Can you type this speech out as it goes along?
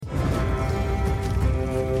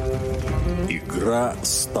Игра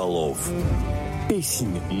столов.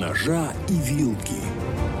 Песнь ножа и вилки.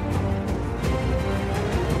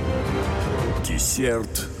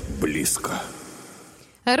 Десерт близко.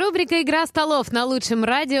 Рубрика «Игра столов» на лучшем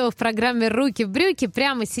радио в программе «Руки в брюки»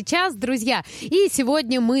 прямо сейчас, друзья. И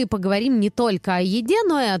сегодня мы поговорим не только о еде,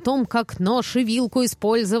 но и о том, как нож и вилку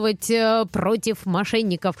использовать против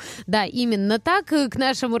мошенников. Да, именно так. К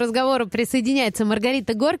нашему разговору присоединяется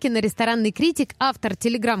Маргарита Горкина, ресторанный критик, автор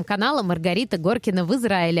телеграм-канала «Маргарита Горкина в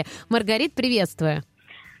Израиле». Маргарит, приветствую.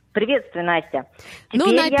 Приветствую, Настя. На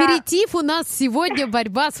аперитив у нас сегодня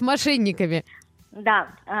борьба с мошенниками. Да,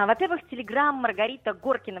 во-первых, телеграм Маргарита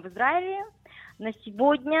Горкина в Израиле. На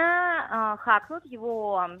сегодня Хакнут,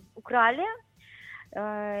 его украли.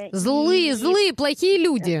 Злые, плохие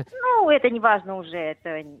люди. Ну, это не важно уже,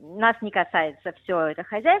 это нас не касается все это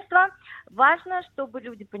хозяйство. Важно, чтобы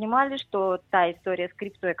люди понимали, что та история с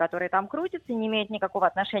криптой, которая там крутится, не имеет никакого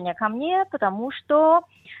отношения ко мне, потому что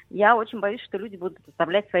я очень боюсь, что люди будут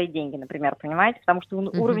оставлять свои деньги, например, понимаете? Потому что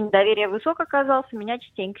уровень доверия высок оказался, меня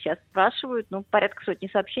частенько сейчас спрашивают, порядка сотни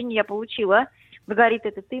сообщений я получила. Маргарита,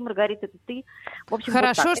 это ты, Маргарита, это ты. В общем,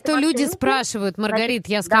 хорошо, вот что люди спрашивают, Маргарит,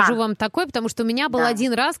 я скажу вам такое, потому что у меня был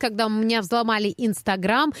один раз, когда у меня взломали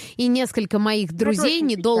Инстаграм, и несколько моих друзей,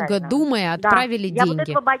 недолго думая, отправили деньги. Я вот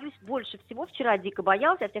этого боюсь больше всего. Вчера дико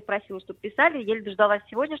боялась, я всех просила, чтобы писали, еле дождалась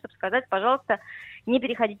сегодня, чтобы сказать, пожалуйста, не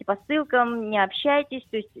переходите по ссылкам, не общайтесь.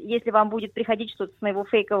 То есть, если вам будет приходить что-то с моего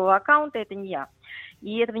фейкового аккаунта, это не я.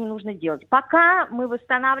 И этого не нужно делать. Пока мы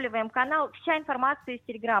восстанавливаем канал, вся информация из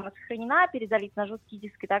Телеграма сохранена, перезалит на жесткий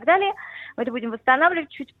диск и так далее. Мы это будем восстанавливать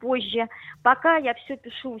чуть позже. Пока я все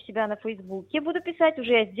пишу у себя на Фейсбуке, буду писать.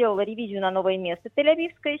 Уже я сделала ревизию на новое место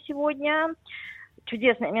Тель-Авивское сегодня.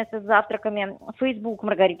 Чудесное место с завтраками. Фейсбук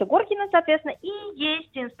Маргарита Горкина, соответственно. И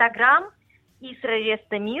есть Инстаграм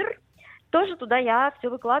Исра-Реста-Мир. Тоже туда я все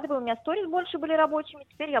выкладываю. У меня сторис больше были рабочими.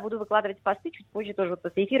 Теперь я буду выкладывать посты. Чуть позже тоже вот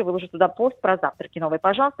после эфира выложу туда пост про завтраки новые.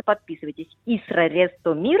 Пожалуйста, подписывайтесь.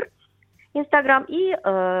 Исра-Ресто-Мир, Инстаграм и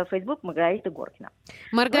Фейсбук Маргарита Горкина.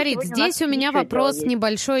 Маргарит, здесь у меня вопрос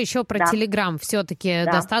небольшой еще про Телеграм. Все-таки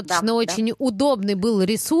достаточно очень удобный был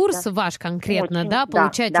ресурс, ваш конкретно, очень,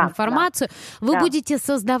 получать информацию. Вы будете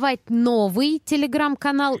создавать новый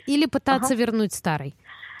Телеграм-канал или пытаться вернуть старый?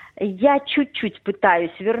 Я чуть-чуть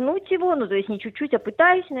пытаюсь вернуть его, то есть не чуть-чуть, а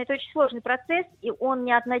пытаюсь, но это очень сложный процесс, и он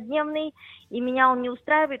не однодневный, и меня он не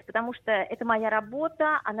устраивает, потому что это моя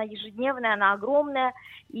работа, она ежедневная, она огромная,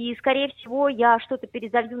 и, скорее всего, я что-то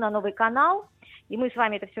перезалью на новый канал, и мы с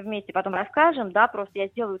вами это все вместе потом расскажем, просто я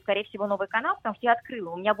сделаю, скорее всего, новый канал, потому что я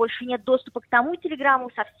открыла, у меня больше нет доступа к тому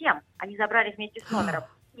Телеграмму совсем, они забрали вместе с номером.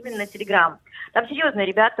 Именно Телеграм. Там серьезные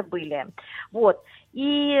ребята были.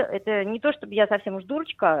 И это не то, чтобы я совсем уж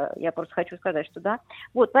дурочка, я просто хочу сказать, что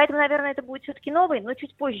поэтому, наверное, это будет все-таки новый, но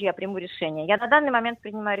чуть позже я приму решение. Я на данный момент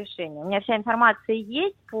принимаю решение. У меня вся информация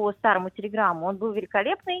есть по старому Телеграмму, он был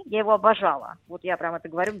великолепный, я его обожала. Я прям это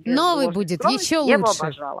говорю. Новый будет еще лучше. Я его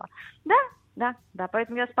обожала. Да,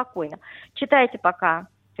 поэтому я спокойна. Читайте пока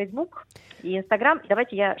Facebook и Instagram. И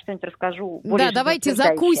давайте я что-нибудь расскажу. Давайте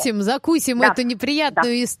закусим эту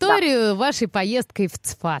неприятную историю вашей поездкой в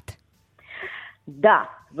Цфат. Да,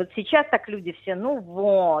 вот сейчас так люди все,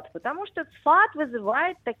 потому что Цфат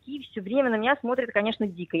вызывает такие, все время на меня смотрят, конечно,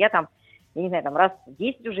 дико. Я не знаю, раз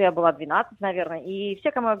 10 уже я была, 12, наверное, и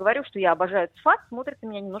все, кому я говорю, что я обожаю Цфат, смотрят на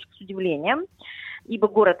меня немножко с удивлением, ибо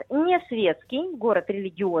город не светский, город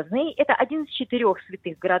религиозный, это один из 4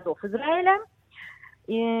 святых городов Израиля.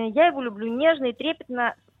 И я его люблю нежно и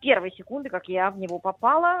трепетно с первой секунды, как я в него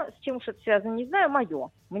попала. С чем уж это связано, не знаю, мое.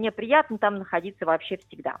 Мне приятно там находиться вообще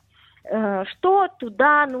всегда. Что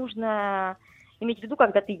туда нужно иметь в виду,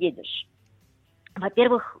 когда ты едешь?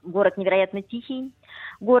 Во-первых, город невероятно тихий.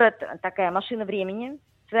 Город такая машина времени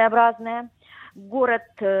своеобразная. Город,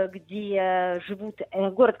 город,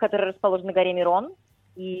 который расположен на горе Мирон.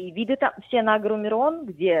 И виды там все на гору Мирон,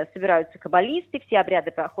 где собираются каббалисты, все обряды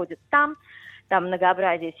проходят там. Там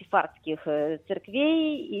многообразие сефардских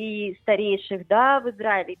церквей и старейших, в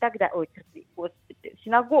Израиле и так далее.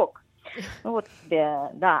 Синагог.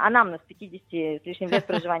 Анамнез 50 с лишним лет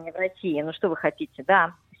проживания в России. Что вы хотите,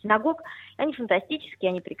 синагог. Они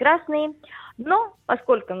фантастические, они прекрасные. Но,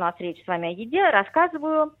 поскольку у нас речь с вами о еде,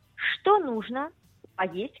 рассказываю, что нужно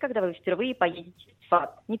поесть, когда вы впервые поедете в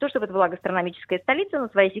Цфат. Не то, чтобы это была гастрономическая столица, но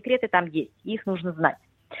свои секреты там есть, и их нужно знать.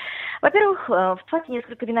 Во-первых, в Цфате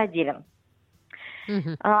несколько виноделин.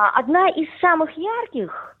 Одна из самых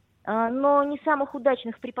ярких, но не самых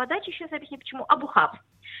удачных при подаче, сейчас объясню почему, Абухаб.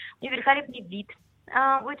 У нее великолепный вид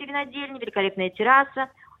у этой винодельни, великолепная терраса,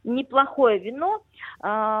 неплохое вино.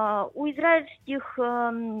 У израильских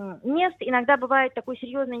мест иногда бывает такой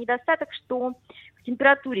серьезный недостаток, что к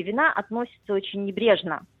температуре вина относятся очень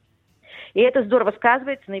небрежно. И это здорово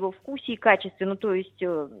сказывается на его вкусе и качестве. То есть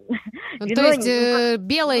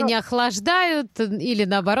белое не охлаждают или,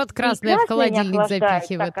 наоборот, красное в холодильник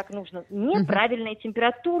запихивают? Так, как нужно. Неправильная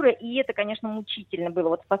температура, и это, конечно, мучительно было.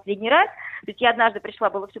 Вот в последний раз, то есть я однажды пришла,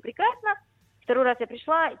 было все прекрасно, второй раз я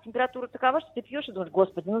пришла, температура такова, что ты пьешь и думаешь,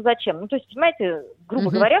 господи, зачем? То есть, понимаете,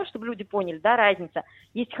 грубо говоря, чтобы люди поняли, да, разница.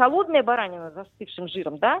 Есть холодная баранина с застывшим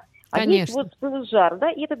жиром, да, а есть вот жар,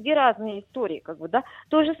 да, и это две разные истории, да.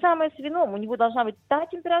 То же самое с вином, у него должна быть та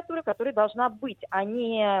температура, которая должна быть, а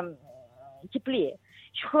не теплее.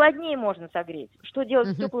 Еще холоднее можно согреть. Что делать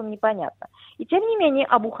с теплым, непонятно. И тем не менее,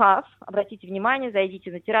 Абухав, обратите внимание,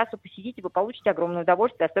 зайдите на террасу, посидите, вы получите огромное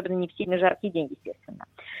удовольствие, особенно не в сильно жаркие дни, естественно.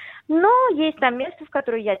 Но есть там место, в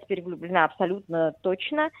которое я теперь влюблена абсолютно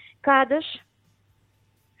точно. Кадеш,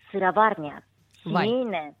 сыроварня,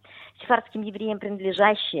 семейная, сефардским евреям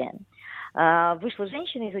принадлежащая. Вышла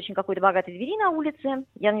женщина из очень какой-то богатой двери на улице.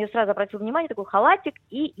 Я на нее сразу обратила внимание, такой халатик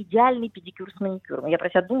и идеальный педикюр с маникюром. Я про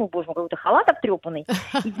себя думала, боже мой, какой-то халат обтрепанный.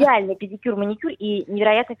 Идеальный педикюр, маникюр и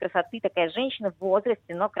невероятной красоты такая женщина в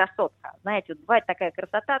возрасте, но красотка. Знаете, вот бывает такая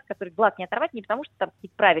красота, от которой глаз не оторвать, не потому что там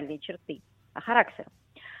какие-то правильные черты, а характер.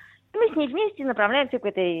 И мы с ней вместе направляемся к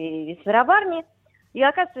этой сыроварне, и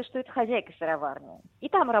оказывается, что это хозяйка сыроварни. И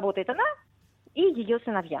там работает она и ее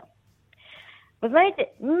сыновья. Вы знаете,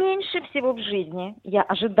 меньше всего в жизни я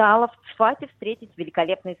ожидала в Цфате встретить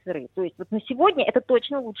великолепные сыры. То есть вот на сегодня это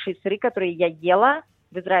точно лучшие сыры, которые я ела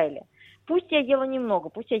в Израиле. Пусть я ела немного,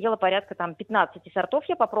 пусть я ела порядка 15 сортов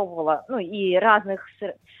я попробовала, и разных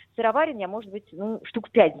сыроварен я, может быть, штук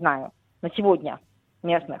 5 знаю на сегодня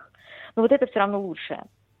местных. Но вот это все равно лучшее.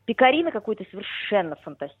 Пекарина какой-то совершенно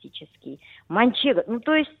фантастический. Манчега.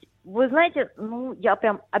 То есть, вы знаете, я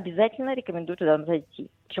прям обязательно рекомендую туда зайти.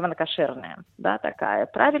 Причем она кошерная, да, такая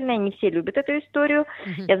правильная. Не все любят эту историю.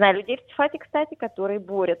 Я знаю людей в Цфате, кстати, которые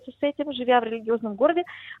борются с этим, живя в религиозном городе.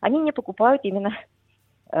 Они не покупают именно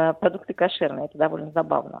продукты кошерные. Это довольно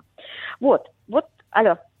забавно. Вот,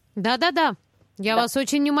 алло. Да-да-да. Я вас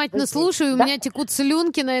очень внимательно слушаю, да? У меня текут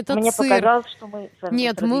слюнки на этот Мне сыр. Мне показалось, что мы с вами...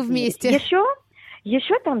 Нет, мы вместе.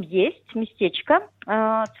 Еще там есть местечко.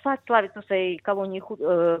 Цфат славится своей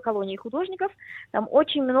колонией художников. Там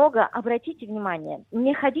очень много, обратите внимание,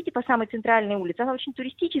 не ходите по самой центральной улице. Она очень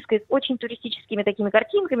туристическая, с очень туристическими такими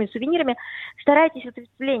картинками, сувенирами. Старайтесь в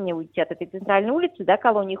ответвление уйти от этой центральной улицы, да,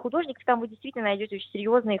 колонии художников. Там вы действительно найдете очень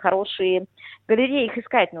серьезные, хорошие галереи. Их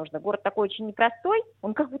искать нужно. Город такой очень непростой.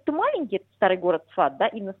 Он как будто маленький, этот старый город Цфат, да,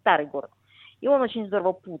 именно старый город. И он очень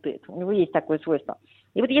здорово путает. У него есть такое свойство.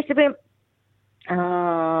 И вот если вы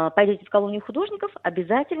пойдете в колонию художников,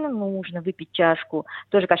 обязательно нужно выпить чашку.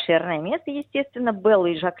 Тоже кошерное место, естественно, Белла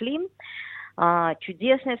и Жаклин.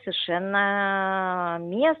 Чудесное совершенно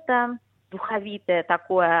место, духовитое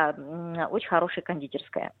такое, очень хорошее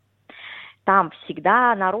кондитерское. Там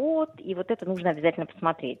всегда народ, и вот это нужно обязательно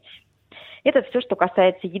посмотреть. Это все, что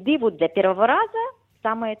касается еды, вот для первого раза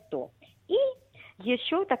самое то. И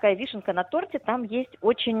еще такая вишенка на торте, там есть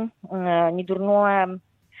очень недурное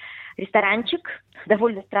ресторанчик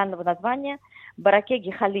довольно странного названия Бараке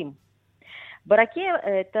Гехалим. Бараке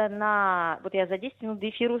это вот я за 10 минут до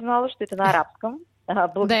эфира узнала, что это на арабском. Да,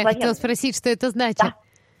 я хотела спросить, что это значит.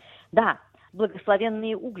 Да,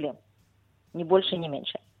 благословенные угли, ни больше, ни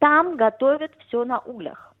меньше. Там готовят все на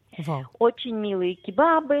углях. Вау. Очень милые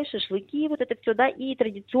кебабы, шашлыки, вот это все, да, и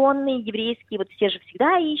традиционные еврейские, вот все же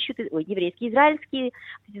всегда ищут, еврейские, израильские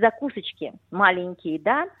закусочки маленькие,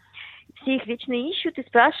 да. Все их вечно ищут и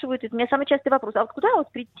спрашивают. Это у меня самый частый вопрос. А вот куда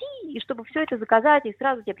вот прийти, и чтобы все это заказать, и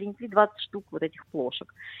сразу тебе принесли 20 штук вот этих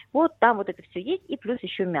плошек. Вот там вот это все есть, и плюс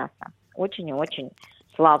еще мясо. Очень и очень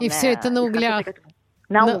славное. И все это на углях.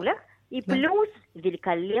 На углях. И плюс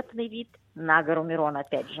великолепный вид на гору Мирон,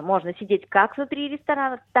 опять же. Можно сидеть как внутри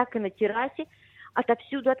ресторана, так и на террасе.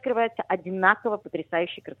 Отовсюду открывается одинаково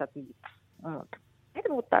потрясающий красоты вид. Вот.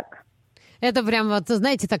 Это вот так. Это прям, вот,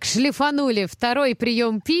 знаете, так шлифанули второй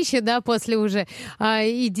прием пищи, да, после уже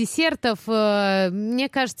и десертов. Мне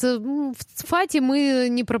кажется, в Цфате мы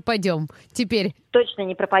не пропадем теперь. Точно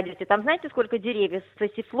не пропадете. Там знаете, сколько деревьев с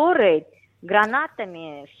пассифлорой,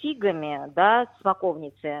 гранатами, фигами, да,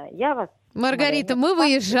 смоковницы. Я вас... Маргарита, мы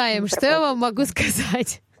выезжаем. Что я вам могу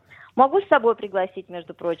сказать? Могу с собой пригласить,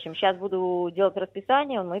 между прочим. Сейчас буду делать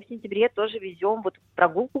расписание. Мы в сентябре тоже везем вот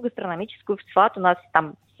прогулку гастрономическую в Цфат. У нас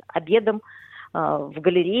там с обедом в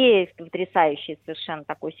галерее, потрясающей, совершенно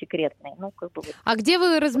такой секретной. А где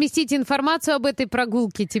вы разместите информацию об этой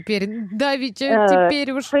прогулке теперь?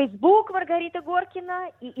 Теперь уж... Facebook Маргарита Горкина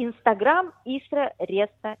и Instagram Исра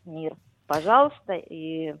Реста Мир. Пожалуйста,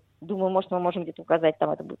 и думаю, может, мы можем где-то указать,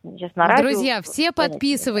 там это будет сейчас на радио. Друзья, все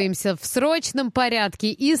подписываемся в срочном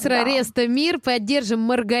порядке. Исра Реста Мир, поддержим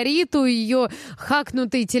Маргариту, ее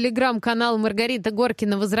хакнутый телеграм-канал Маргарита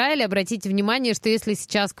Горкина в Израиле. Обратите внимание, что если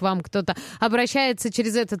сейчас к вам кто-то обращается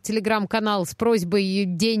через этот телеграм-канал с просьбой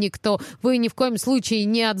денег, то вы ни в коем случае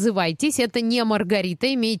не отзывайтесь. Это не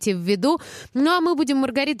Маргарита, имейте в виду. Ну, а мы будем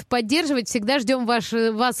Маргариту поддерживать. Всегда ждем вас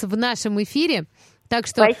в нашем эфире.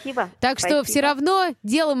 Спасибо. Так что все равно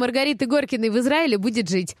дело Маргариты Горкиной в Израиле будет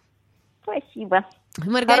жить. Спасибо.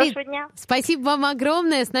 Маргарита, хорошего дня. Спасибо вам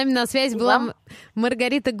огромное. С нами на связи была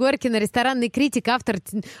Маргарита Горкина, ресторанный критик, автор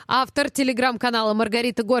телеграм-канала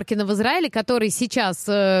Маргарита Горкина в Израиле, который сейчас,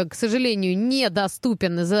 к сожалению,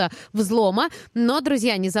 недоступен из-за взлома. Но,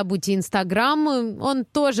 друзья, не забудьте Инстаграм, он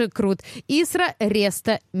тоже крут. Исра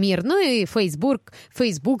Реста Мир. Ну и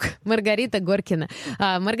Фейсбук Маргарита Горкина.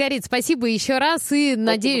 Маргарита, спасибо еще раз и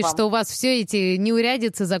надеюсь, что у вас все эти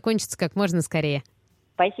неурядицы закончатся как можно скорее.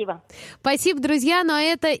 Спасибо. Спасибо, друзья. Ну а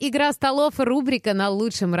это «Игра столов», рубрика на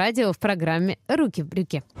лучшем радио в программе «Руки в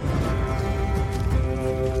брюки».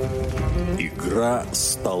 Игра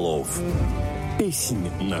столов. Песнь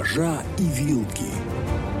ножа и вилки.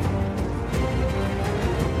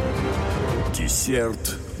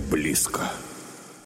 Десерт близко.